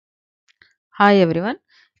Hi everyone.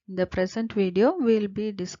 In the present video, we'll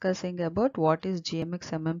be discussing about what is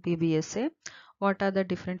GMX MMPBSA, what are the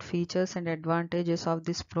different features and advantages of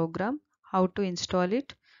this program, how to install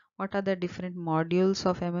it, what are the different modules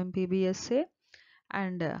of MMPBSA,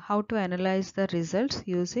 and how to analyze the results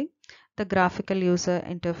using the graphical user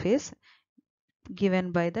interface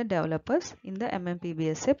given by the developers in the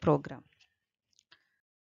MMPBSA program.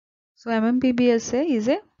 So MMPBSA is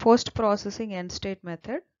a post-processing end-state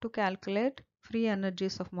method to calculate free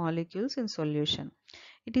energies of molecules in solution.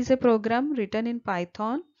 It is a program written in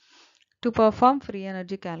Python to perform free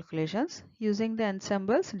energy calculations using the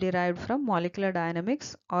ensembles derived from molecular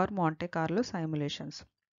dynamics or Monte Carlo simulations.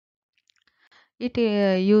 It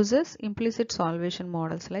uses implicit solvation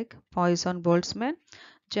models like Poisson-Boltzmann,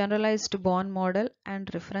 generalized Born model, and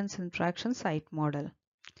reference interaction site model.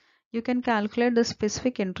 You can calculate the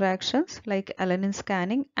specific interactions like alanine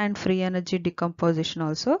scanning and free energy decomposition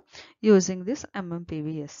also using this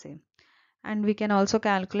MMPBSA. And we can also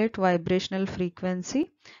calculate vibrational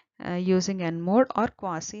frequency using N-mode or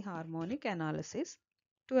quasi-harmonic analysis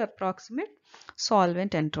to approximate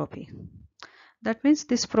solvent entropy. That means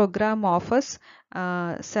this program offers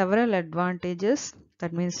several advantages.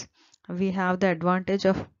 That means we have the advantage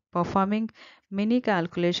of performing many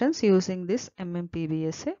calculations using this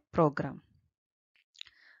MMPBSA program.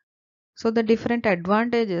 So the different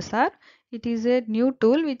advantages are, it is a new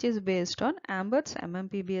tool which is based on Ambert's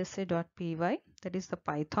MMPBSA.py, that is the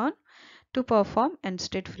Python, to perform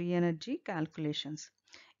end-state free energy calculations.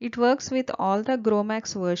 It works with all the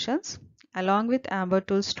GROMACS versions along with Amber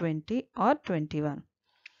Tools 20 or 21.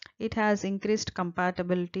 It has increased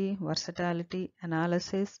compatibility, versatility,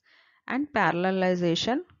 analysis, and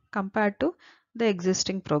parallelization compared to the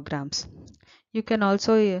existing programs. You can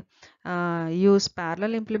also use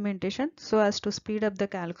parallel implementation so as to speed up the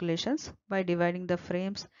calculations by dividing the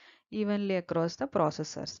frames evenly across the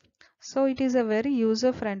processors. So it is a very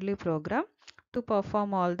user-friendly program to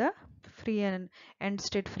perform all the free and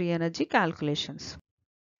end-state free energy calculations.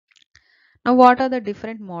 Now, what are the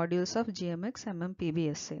different modules of GMX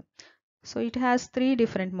MMPBSA? So it has three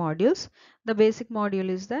different modules. The basic module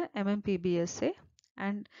is the MMPBSA,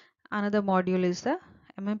 and another module is the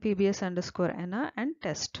MMPBS_NA and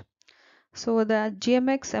test. So the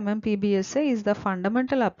GMX MMPBSA is the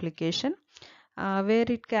fundamental application where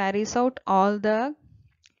it carries out all the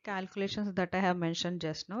calculations that I have mentioned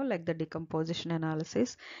just now, like the decomposition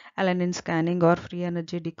analysis, alanine scanning, or free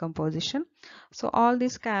energy decomposition. So all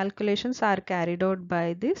these calculations are carried out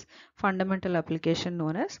by this fundamental application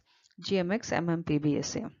known as GMX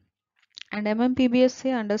MMPBSA. And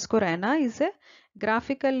MMPBSA_NA is a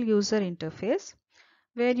graphical user interface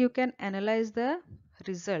where you can analyze the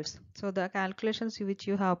results. So the calculations which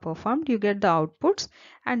you have performed, you get the outputs,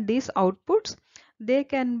 and these outputs, they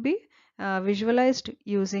can be visualized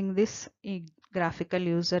using this graphical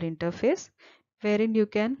user interface, wherein you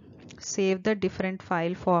can save the different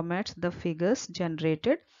file formats, the figures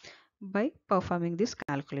generated by performing these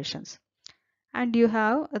calculations. And you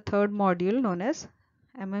have a third module known as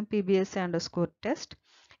MMPBSA_test.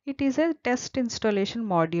 It is a test installation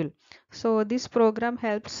module. So this program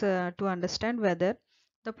helps to understand whether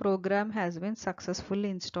the program has been successfully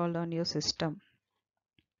installed on your system.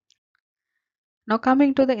 Now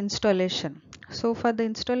coming to the installation. So for the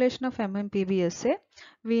installation of MMPBSA,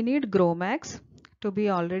 we need GROMACS to be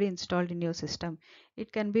already installed in your system.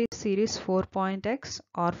 It can be series 4.x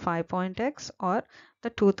or 5.x or the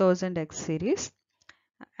 2000x series.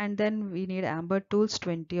 And then we need Amber Tools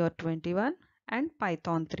 20 or 21 and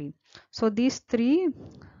Python 3. So these three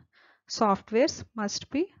softwares must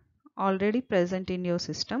be already present in your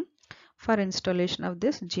system for installation of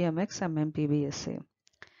this GMX MMPBSA.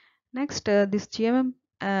 Next, this GMX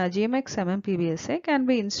MMPBSA can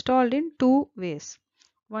be installed in two ways.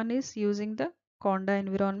 One is using the Conda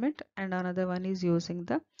environment and another one is using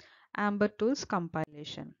the Amber Tools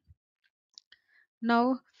compilation.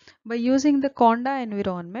 Now, by using the Conda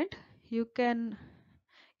environment, you can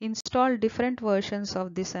install different versions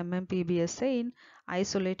of this MMPBSA in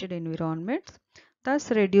isolated environments, thus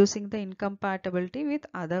reducing the incompatibility with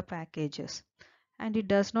other packages. And it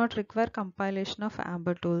does not require compilation of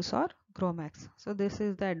Amber Tools or GROMACS. So this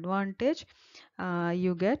is the advantage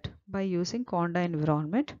you get by using Conda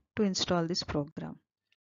environment to install this program.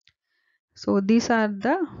 So these are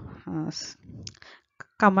the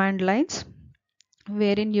command lines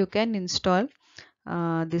wherein you can install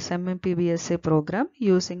this MMPBSA program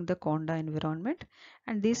using the Conda environment,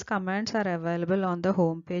 and these commands are available on the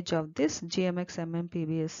home page of this GMX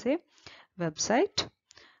MMPBSA website.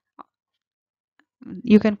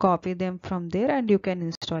 You can copy them from there and you can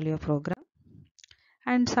install your program.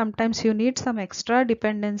 and sometimes you need some extra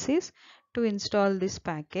dependencies to install this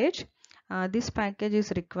package. This package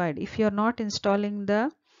is required if you are not installing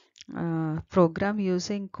the program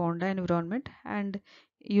using Conda environment and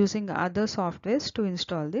using other softwares to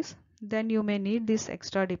install this, then you may need these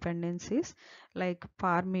extra dependencies like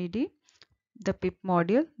PharmED, the pip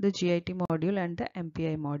module, the GIT module, and the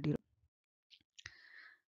MPI module.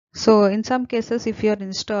 So in some cases, if you are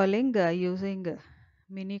installing using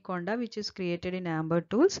Miniconda, which is created in Amber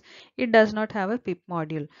Tools, it does not have a pip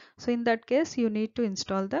module. So in that case, you need to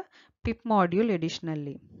install the pip module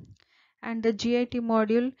additionally. And the GIT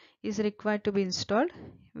module is required to be installed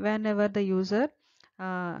whenever the user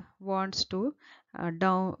wants to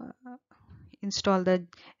install the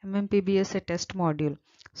MMPBSA test module.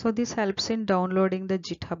 So this helps in downloading the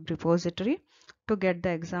GitHub repository to get the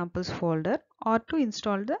examples folder or to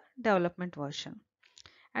install the development version.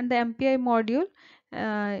 And the MPI module,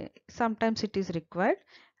 sometimes it is required,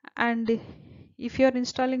 and if you are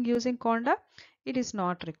installing using Conda, it is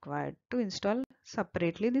not required to install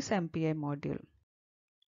separately this MPI module.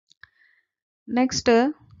 Next,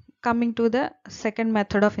 coming to the second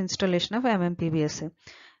method of installation of MMPBSA.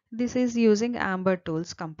 This is using Amber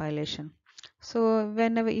Tools compilation. So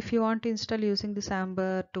whenever if you want to install using this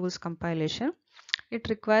Amber Tools compilation, it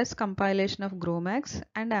requires compilation of GROMACS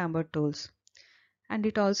and Amber Tools, and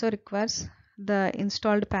it also requires the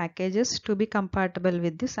installed packages to be compatible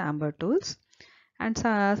with this Amber Tools, and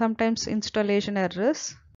sometimes installation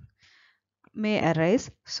errors may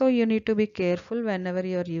arise, so you need to be careful whenever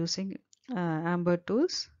you are using Amber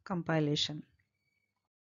Tools compilation.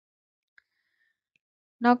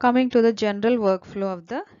 Now coming to the general workflow of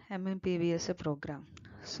the MMPBSA program.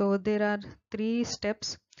 So there are 3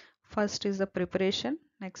 steps. First is the preparation,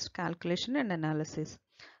 next calculation and analysis.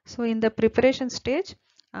 So in the preparation stage,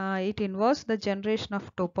 it involves the generation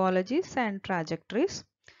of topologies and trajectories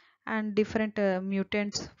and different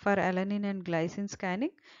mutants for alanine and glycine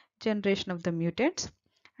scanning, generation of the mutants,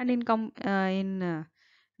 and in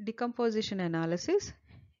decomposition analysis,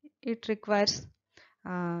 it requires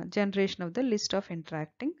generation of the list of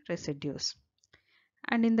interacting residues.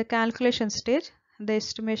 And in the calculation stage, the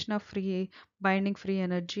estimation of binding free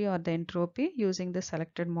energy or the entropy using the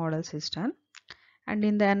selected model system. And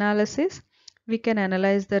in the analysis, we can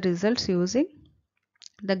analyze the results using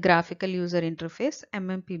the graphical user interface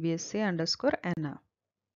MMPBSA_NR.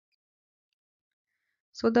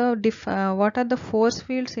 So what are the force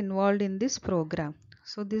fields involved in this program?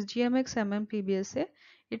 So this GMX MMPBSA,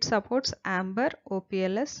 it supports Amber,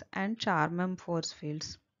 OPLS and CHARMM force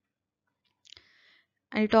fields.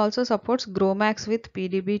 And it also supports GROMACS with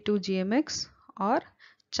PDB2 GMX or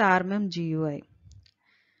CHARMM GUI.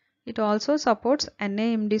 It also supports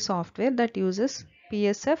NAMD software that uses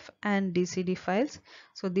PSF and DCD files.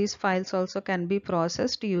 So these files also can be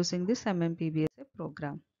processed using this MMPBSA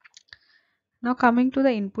program. Now coming to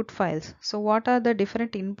the input files. So what are the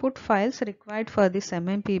different input files required for this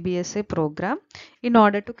MMPBSA program in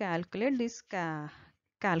order to calculate these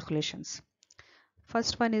calculations?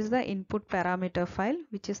 First one is the input parameter file,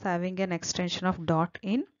 which is having an extension of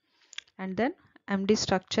 .in, and then MD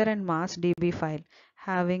structure and mass DB file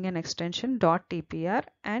having an extension .tpr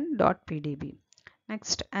and .pdb.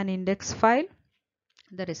 Next, an index file,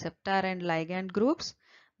 the receptor and ligand groups,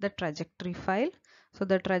 the trajectory file. So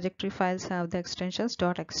the trajectory files have the extensions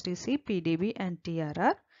 .xtc, pdb and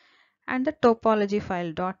trr, and the topology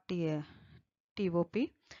file .top.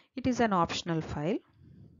 It is an optional file.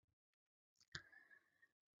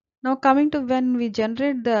 Now coming to when we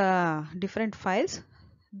generate the different files,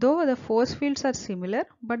 though the force fields are similar,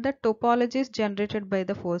 but the topologies generated by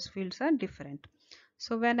the force fields are different.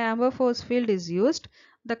 So when Amber force field is used,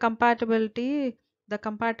 the compatible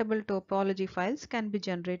topology files can be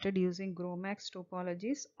generated using GROMACS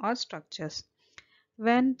topologies or structures.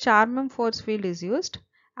 When CHARMM force field is used,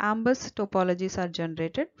 Amber's topologies are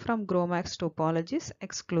generated from GROMACS topologies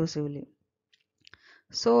exclusively.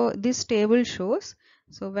 So this table shows,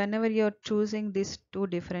 so whenever you are choosing these two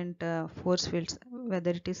different force fields,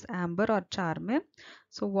 whether it is Amber or CHARMM,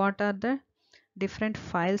 so what are the different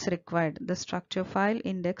files required? The structure file,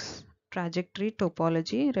 index, trajectory,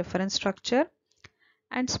 topology, reference structure,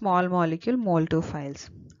 and small molecule mol2 files.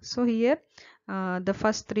 So here the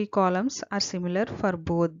first 3 columns are similar for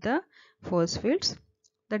both the force fields.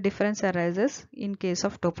 The difference arises in case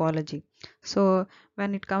of topology. So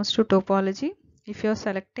when it comes to topology, if you are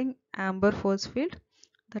selecting Amber force field,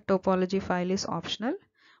 the topology file is optional,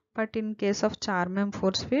 but in case of CHARMM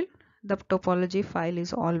force field, the topology file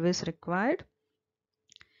is always required.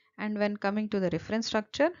 And when coming to the reference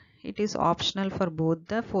structure, it is optional for both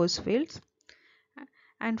the force fields.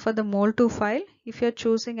 And for the mol2 file, if you are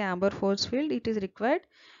choosing amber force field, it is required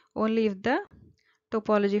only if the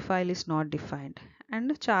topology file is not defined,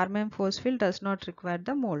 and charm force field does not require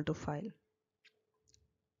the mol2 file.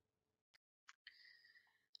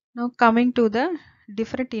 Now coming to the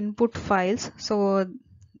different input files. So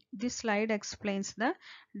this slide explains the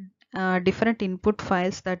different input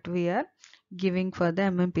files that we are giving for the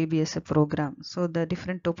MMPBSA program. So the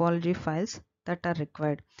different topology files that are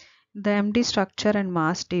required. The MD structure and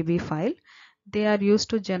mass DB file, they are used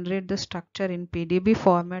to generate the structure in PDB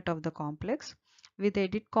format of the complex with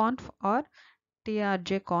editconf or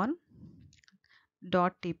trjcon.tpr,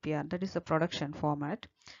 that is the production format.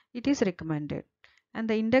 It is recommended. And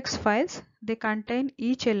the index files, they contain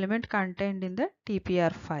each element contained in the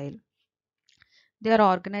TPR file. They are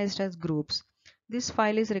organized as groups. This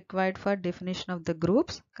file is required for definition of the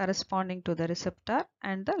groups corresponding to the receptor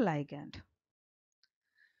and the ligand.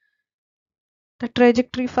 The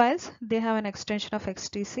trajectory files, they have an extension of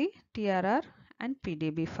XTC, TRR and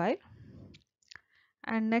PDB file.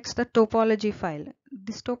 And next, the topology file.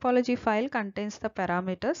 This topology file contains the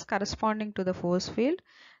parameters corresponding to the force field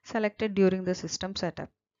selected during the system setup.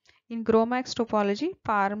 In GROMACS topology,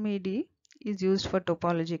 PharmED is used for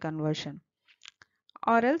topology conversion.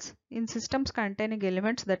 Or else in systems containing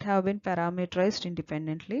elements that have been parameterized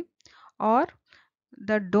independently or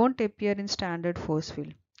that don't appear in standard force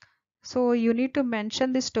field. So you need to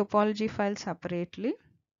mention this topology file separately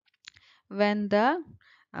when the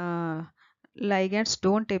ligands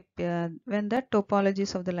don't appear, when the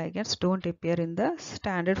topologies of the ligands don't appear in the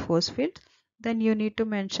standard force field, then you need to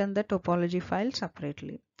mention the topology file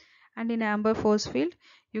separately. And in amber force field,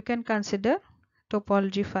 you can consider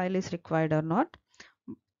topology file is required or not.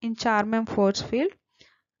 In charm force field,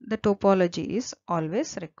 the topology is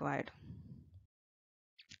always required.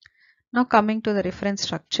 Now coming to the reference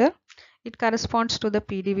structure, it corresponds to the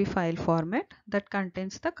PDB file format that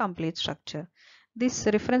contains the complete structure. This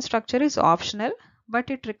reference structure is optional, but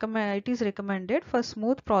it is recommended for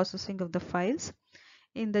smooth processing of the files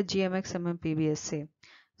in the GMX MMPBSA.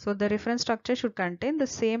 So the reference structure should contain the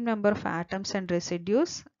same number of atoms and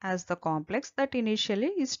residues as the complex that initially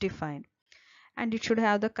is defined. And it should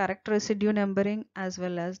have the correct residue numbering as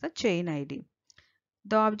well as the chain ID.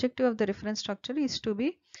 The objective of the reference structure is to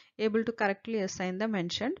be able to correctly assign the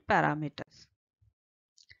mentioned parameters.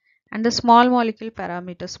 And the small molecule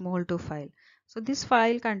parameters mol2 file. So this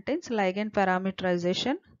file contains ligand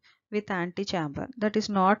parameterization with anti-chamber that is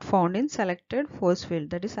not found in selected force field,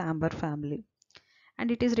 that is amber family. And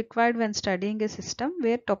it is required when studying a system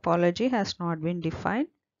where topology has not been defined,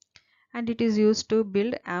 and it is used to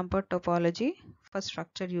build amber topology for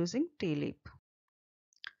structure using TLEAP.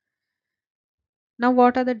 Now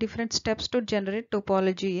what are the different steps to generate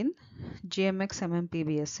topology in GMX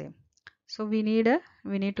MMPBSA? So we need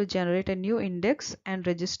to generate a new index and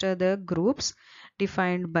register the groups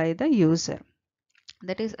defined by the user.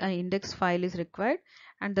 That is, an index file is required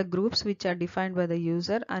and the groups which are defined by the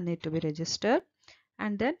user are need to be registered.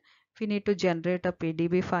 And then we need to generate a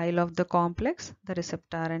PDB file of the complex, the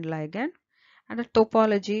receptor and ligand, and the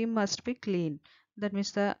topology must be clean. That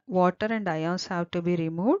means the water and ions have to be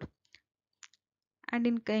removed. And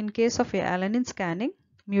in case of alanine scanning,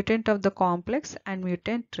 mutant of the complex and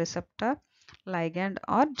mutant receptor ligand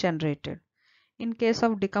are generated. In case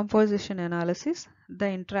of decomposition analysis, the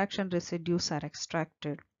interaction residues are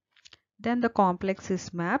extracted. Then the complex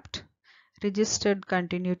is mapped, registered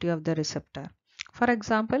continuity of the receptor. For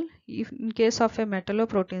example, if in case of a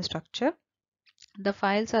metalloprotein structure, the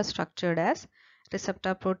files are structured as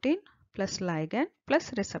receptor protein plus ligand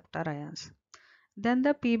plus receptor ions. Then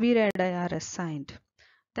the PB radii are assigned.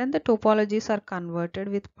 Then the topologies are converted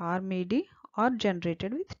with PharmED or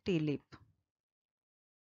generated with TLEAP.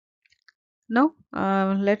 Now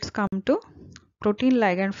let's come to protein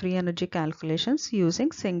ligand free energy calculations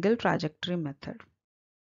using single trajectory method.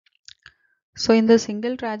 So in the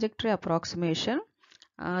single trajectory approximation,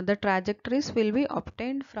 the trajectories will be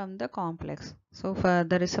obtained from the complex. So for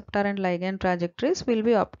the receptor and ligand trajectories will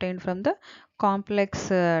be obtained from the complex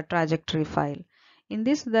trajectory file. In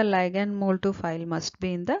this, the ligand mol2 file must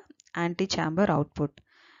be in the anti-chamber output.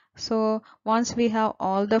 So once we have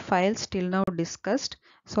all the files till now discussed,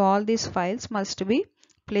 so all these files must be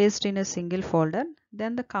placed in a single folder.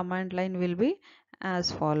 Then the command line will be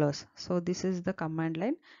as follows. So this is the command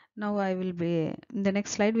line. Now I will be in the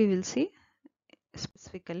next slide we will see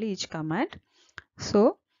specifically each command.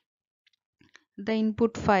 So the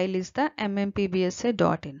input file is the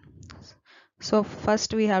mmpbsa.in. So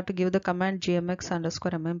first we have to give the command gmx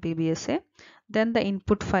underscore mmpbsa, then the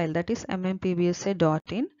input file, that is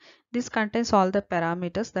mmpbsa.in, This contains all the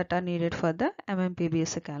parameters that are needed for the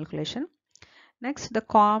MMPBSA calculation. Next, the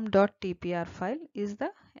com.tpr file is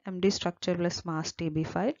the MD structure plus mass TB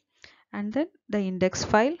file, and then the index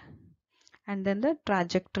file, and then the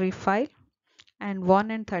trajectory file, and 1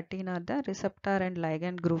 and 13 are the receptor and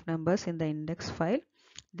ligand group numbers in the index file.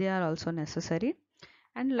 They are also necessary,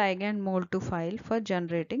 and ligand mol2 file for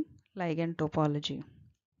generating ligand topology.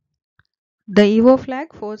 The EVO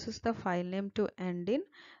flag forces the file name to end in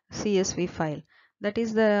CSV file. That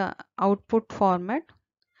is the output format.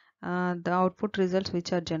 The output results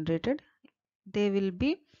which are generated, they will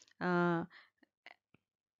be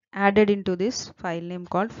added into this file name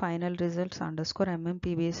called final results underscore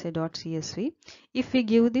mmpbsa.csv. If we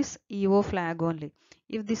give this EVO flag only,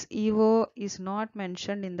 if this EVO is not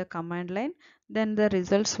mentioned in the command line, then the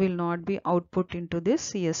results will not be output into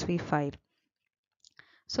this CSV file.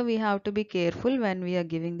 So we have to be careful when we are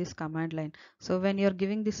giving this command line. So when you are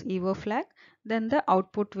giving this EVO flag, then the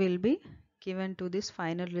output will be given to this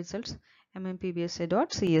final results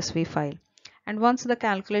mmpbsa.csv file. And once the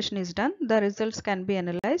calculation is done, the results can be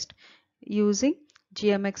analyzed using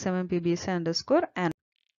gmx mmpbsa underscore and.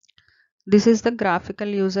 This is the graphical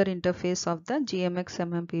user interface of the gmx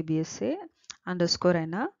mmpbsa underscore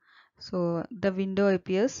NR. So the window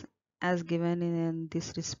appears as given in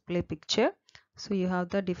this display picture. So you have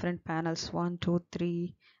the different panels 1, 2,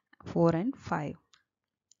 3, 4 and 5.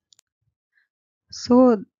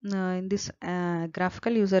 So in this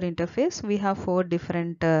graphical user interface, we have 4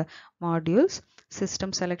 different modules: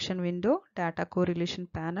 system selection window, data correlation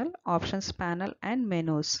panel, options panel and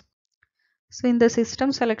menus. So in the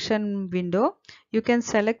system selection window, you can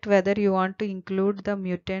select whether you want to include the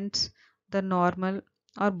mutants, the normal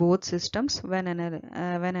or both systems when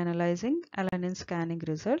analyzing alanine scanning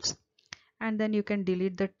results. And then you can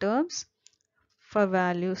delete the terms for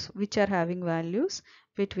values which are having values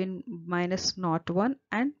between -0.1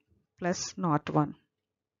 and +0.1.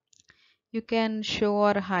 You can show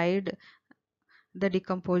or hide the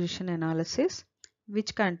decomposition analysis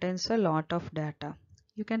which contains a lot of data.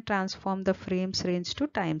 You can transform the frames range to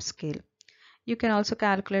time scale. You can also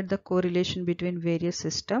calculate the correlation between various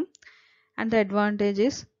systems, and the advantage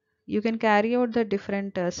is you can carry out the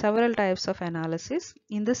different several types of analysis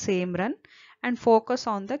in the same run and focus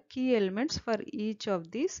on the key elements for each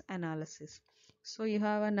of these analysis. So you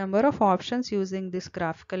have a number of options using this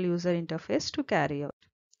graphical user interface to carry out.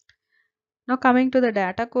 Now coming to the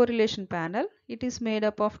data correlation panel, it is made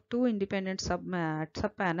up of 2 independent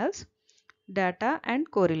sub-panels, data and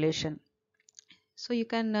correlation. So you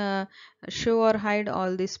can show or hide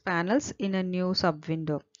all these panels in a new sub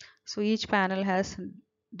window. So each panel has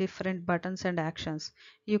different buttons and actions.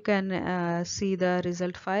 You can see the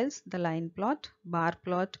result files, the line plot, bar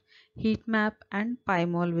plot, heat map and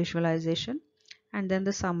pymol visualization, and then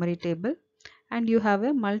the summary table, and you have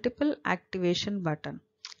a multiple activation button.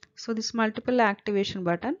 So this multiple activation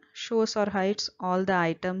button shows or hides all the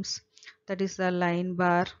items, that is the line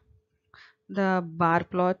bar, the bar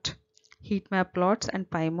plot, heat map plots and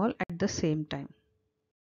pymol at the same time.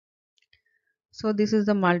 So this is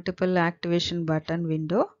the multiple activation button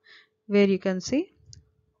window where you can see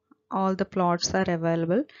all the plots are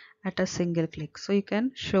available at a single click. So you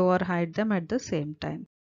can show or hide them at the same time.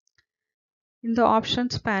 In the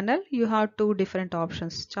options panel, you have 2 different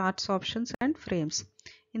options: charts options and frames.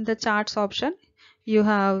 In the charts option, you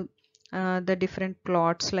have the different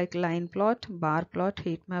plots like line plot, bar plot,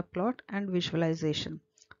 heat map plot and visualization.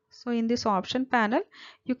 So in this option panel,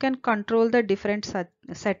 you can control the different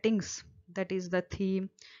settings, that is the theme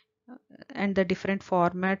and the different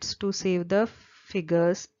formats to save the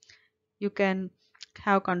figures. You can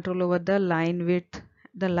have control over the line width,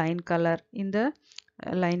 the line color in the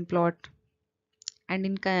line plot. And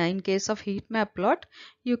in case of heat map plot,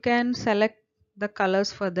 you can select the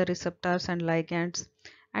colors for the receptors and ligands.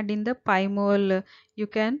 And in the pymol, you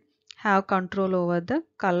can have control over the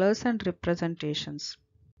colors and representations.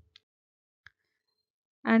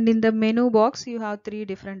 And in the menu box, you have 3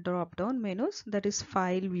 different drop down menus, that is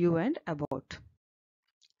file, view and about.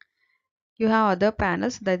 You have other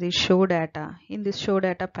panels, that is show data. In this show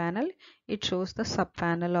data panel, it shows the sub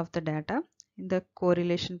panel of the data. In the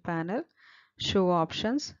correlation panel, show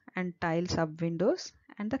options and tile sub windows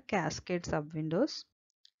and the cascade sub windows.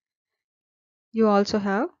 You also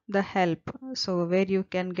have the help, so where you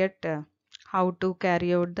can get how to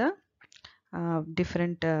carry out the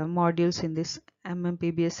different modules in this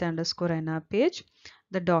MMPBSA underscore NR page.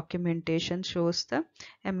 The documentation shows the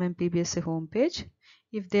MMPBSA home page.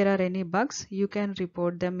 If there are any bugs, you can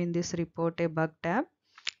report them in this report a bug tab,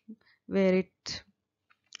 where it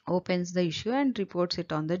opens the issue and reports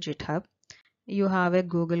it on the GitHub. you have a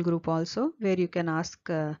Google group also where you can ask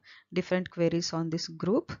different queries on this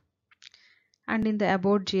group. And in the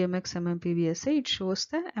about GMX MMPBSA, it shows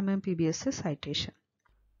the MMPBSA citation.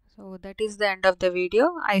 So that is the end of the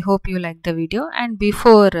video. I hope you like the video, and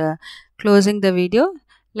before closing the video,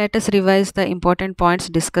 let us revise the important points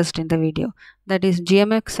discussed in the video. That is,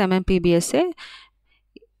 GMX MMPBSA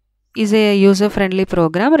is a user-friendly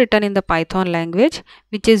program written in the Python language,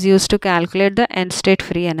 which is used to calculate the end-state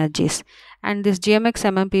free energies. And this GMX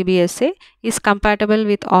MMPBSA is compatible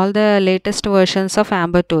with all the latest versions of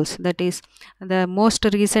Amber tools. That is the most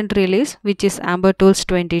recent release, which is Amber Tools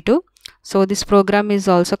 22. So this program is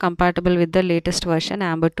also compatible with the latest version,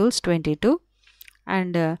 Amber Tools 22.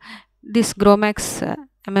 And this GROMAX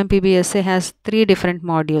MMPBSA has 3 different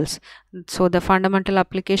modules. So the fundamental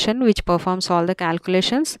application, which performs all the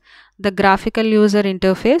calculations, the graphical user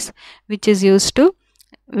interface, which is used to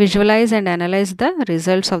visualize and analyze the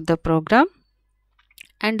results of the program,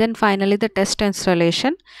 and then finally the test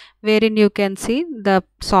installation, wherein you can see the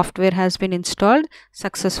software has been installed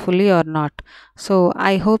successfully or not. So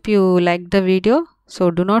I hope you liked the video.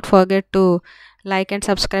 So do not forget to like and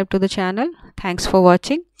subscribe to the channel. Thanks for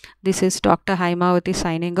watching. This is Dr. Hymavathi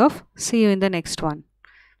signing off. See you in the next one.